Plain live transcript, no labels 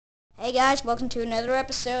Hey guys, welcome to another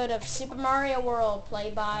episode of Super Mario World,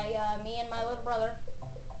 played by me and my little brother.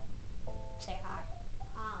 Say hi.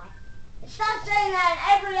 Hi. Stop saying that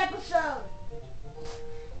in every episode!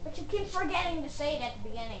 But you keep forgetting to say it at the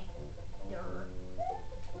beginning.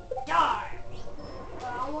 Die!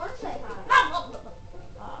 Well, I want to say hi. Oh,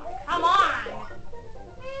 come on!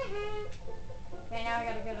 Okay, now I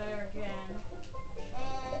gotta go there again.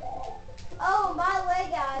 And, oh, by the way,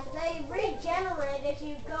 guys, they regenerate if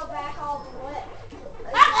you go back all the way.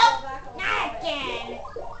 Not again!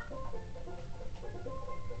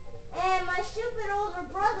 And my stupid older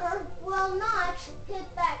brother will not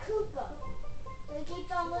hit that Koopa. So he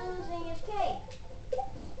keeps on losing his cape.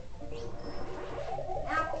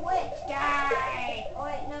 Now quit. Die! Oh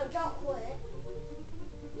wait, no, don't quit.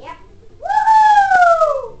 Yep.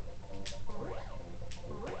 Woohoo!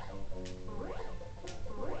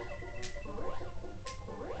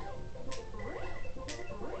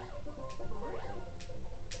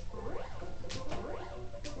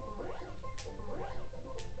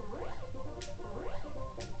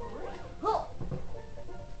 Oh.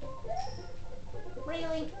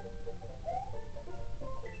 Really?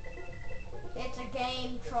 It's a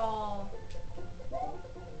game troll.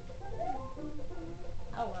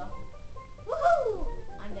 Oh well. Woohoo!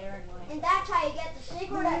 I'm there anyway. And that's how you get the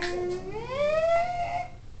secret exit.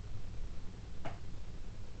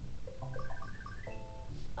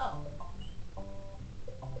 Oh.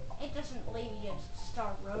 It doesn't lead you to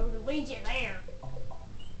Star Road, it leads you there.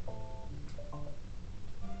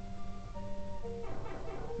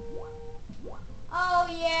 Oh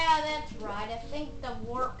yeah, that's right. I think the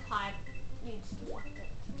warp pipe needs to work it.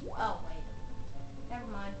 Oh wait. Never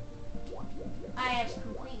mind. I have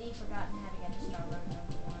completely forgotten how to get to Star Road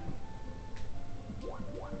number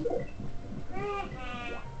 1.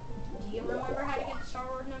 Do you remember how to get to Star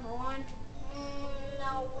Road number 1?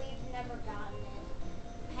 No, we've never gotten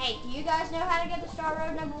it. Hey, do you guys know how to get to Star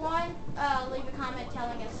Road number 1? Leave a comment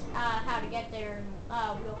telling us how to get there,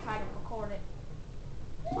 and we'll try to record it.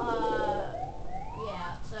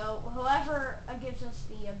 Yeah, so whoever gives us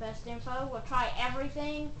the best info, we'll try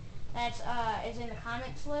everything that's is in the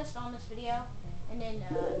comments list on this video, and then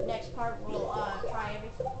next part we'll try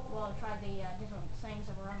everything. We'll try the different things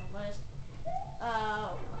that were on the list.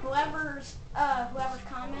 Whoever's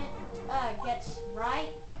comment gets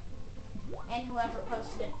right, and whoever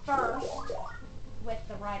posted it first with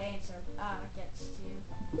the right answer gets to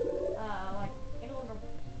like get a little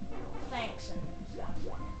thanks and stuff.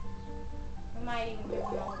 We might even give them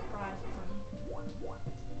a little prize from.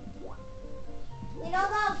 You know,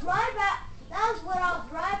 that was what I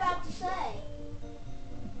was right about to say.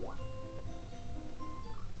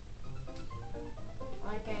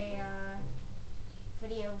 Like a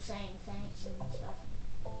video saying thanks and stuff.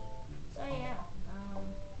 So yeah.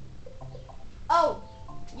 Oh,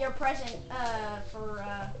 your present for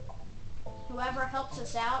whoever helps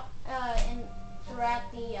us out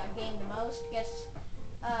throughout the game the most gets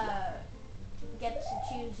to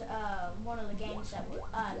choose one of the games that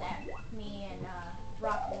me and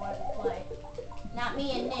Rockroy will play. Not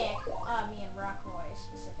me and Nick, me and Rockroy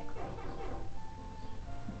specifically.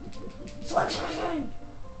 Selection!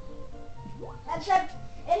 Except,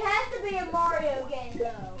 it has to be a Mario game,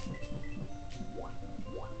 though.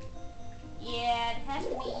 Yeah, it has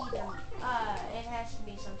to be either, it has to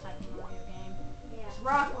be some type of Mario game. Yeah.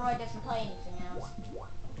 Rockroy doesn't play anything else.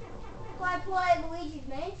 So I play Luigi's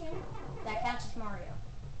Mansion. That counts as Mario.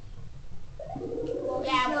 Well,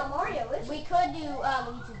 Yeah, it's not Mario, is it? We could do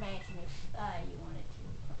Luigi's Mansion if you wanted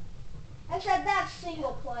to. Except that's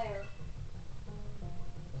single player.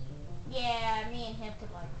 Yeah, me and him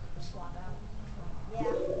could like swap out.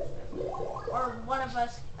 Yeah. Or one of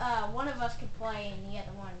us could play and the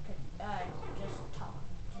other one could just talk.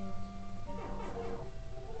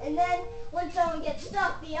 And then when someone gets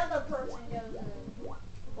stuck, the other person goes in.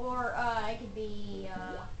 Or it could be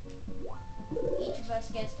each of us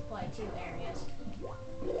gets to play 2 areas.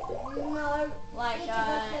 No, Like each of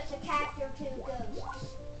us gets a capture 2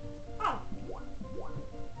 ghosts. Oh.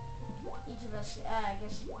 Each of us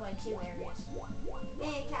gets to play 2 areas.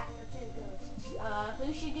 And capture 2 ghosts.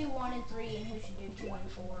 Who should do 1 and 3 and who should do 2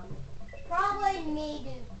 and 4? Probably me,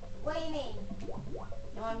 dude. What do you mean?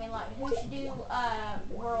 No, I mean like who should do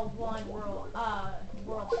World 1, World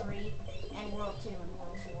 3, and World 2 and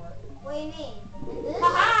World 4? What do you mean? In this?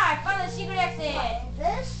 Haha! I found the secret exit! In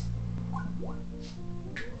this?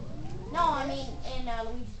 No, I mean in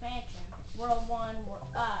Luigi's Mansion. World 1,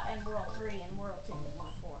 and World 3, and World 2 and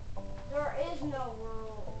World 4. There is no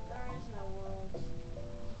world. There is no world.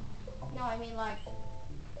 No, I mean like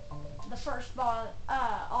the first boss,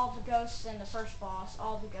 all the ghosts in the first boss,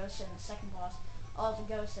 all the ghosts in the second boss, all the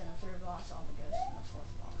ghosts in the third boss, all the ghosts in the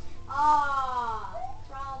fourth boss.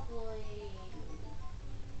 Probably.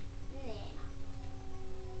 Nah.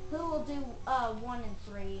 Who will do 1 and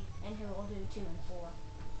 3, and who will do 2 and 4?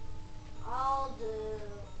 I'll do.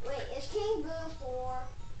 Wait, is King Boo 4?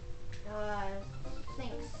 I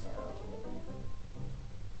think so.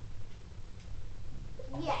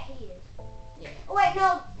 Yeah, he is. Yeah. Oh, wait,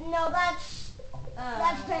 no, that's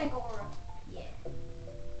Pangora. Yeah.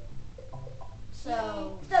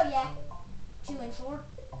 So yeah. 2 and 4?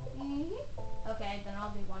 Mhm. Okay, then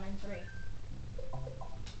I'll do 1 and 3.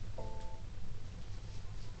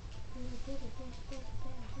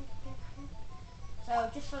 So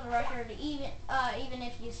just for the record, even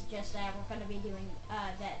if you suggest that, we're going to be doing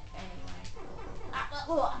that anyway.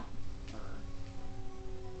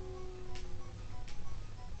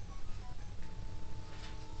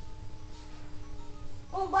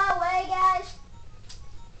 Oh, by the way, guys,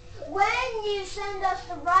 when you send us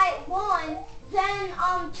the right one, then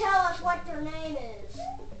tell us what their name is.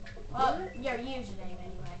 Well, your username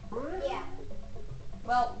anyway. Yeah.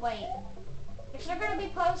 Well, wait. If they're going to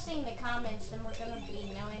be posting the comments, then we're going to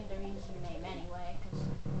be knowing their username anyway, because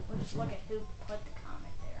we'll just look at who put the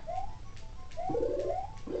comment there.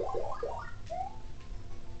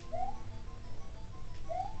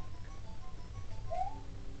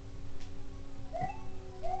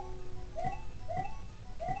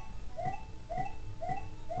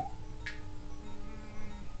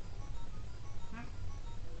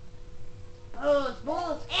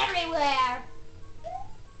 Bullets everywhere!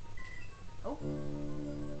 Oh.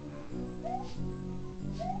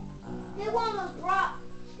 Hit one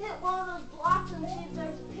of those blocks and see if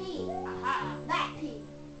there's a P. Aha. That P.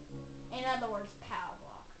 In other words, power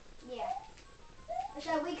block. Yeah.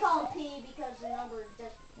 So we call him P because the number is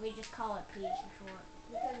just, We just call it P for short.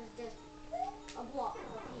 because it's just a block, a P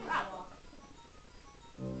block.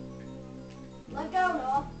 Let go,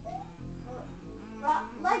 Noah.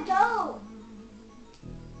 Let go!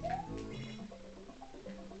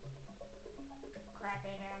 Crap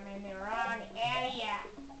it, I'm in the wrong area.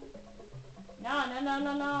 No.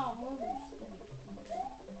 Move.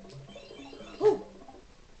 Ooh.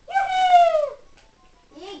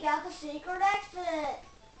 You got the secret exit.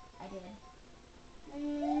 I did.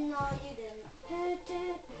 No, you didn't.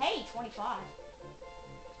 Hey, 25.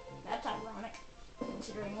 That's ironic,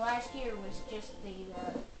 considering last year was just the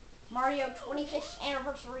Mario 25th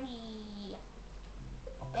anniversary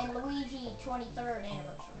and Luigi 23rd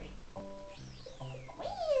anniversary.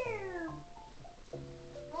 Weird.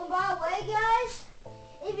 Oh, by the way, guys,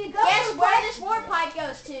 if you go Guess to where this warp pipe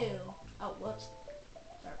goes to? Oh, whoops.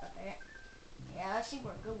 Sorry about that. Yeah, let's see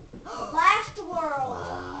where it goes. Last world.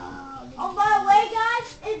 Oh, by the way, guys,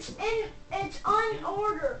 it's on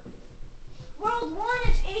order. World 1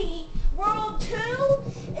 is Iggy. World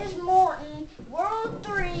 2 is Morton. World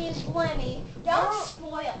 3 is Lenny. Don't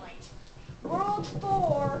spoil it. World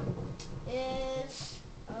 4 is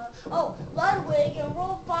Ludwig, and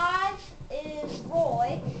World 5 is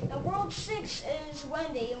Roy, and World 6 is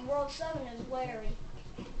Wendy, and World 7 is Larry.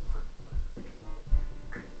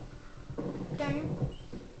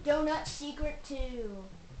 Donut Secret 2.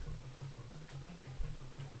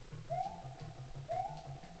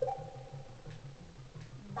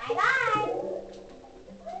 Bye-bye.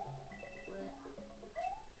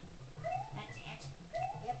 That's it.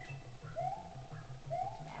 Yep.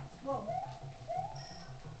 Whoa.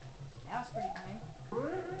 That was pretty lame.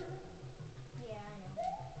 Yeah, I know.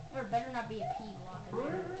 There better not be a P block in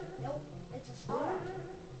there. Nope, it's a star.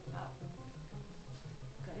 Oh.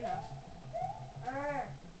 Good enough. There.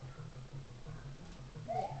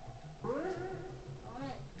 On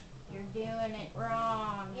it. You're doing it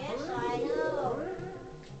wrong. Yes, I know.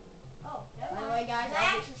 Oh, never By the mind. way, guys,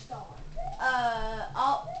 That's a star.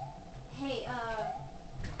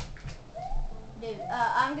 Dude,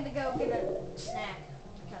 I'm gonna go get a snack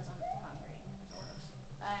because I'm hungry, sort of.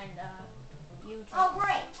 And, Oh,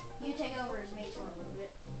 great. you take over as mate for a little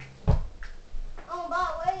bit. Oh, by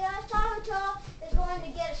the way, guys, Taco is going to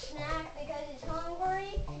get a snack because he's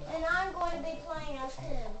hungry, and I'm going to be playing as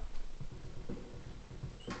him.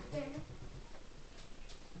 Let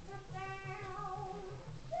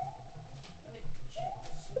me check to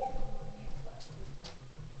see how long you've lasted.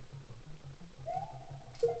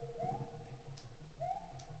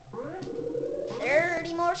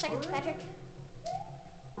 30 more seconds, Patrick.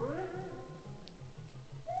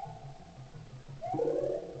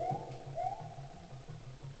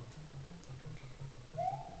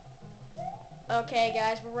 Okay,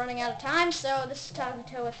 guys, we're running out of time, so this is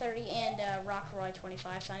Takutoa 30 and Rockroy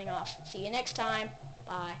 25 signing off. See you next time.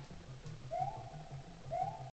 Bye.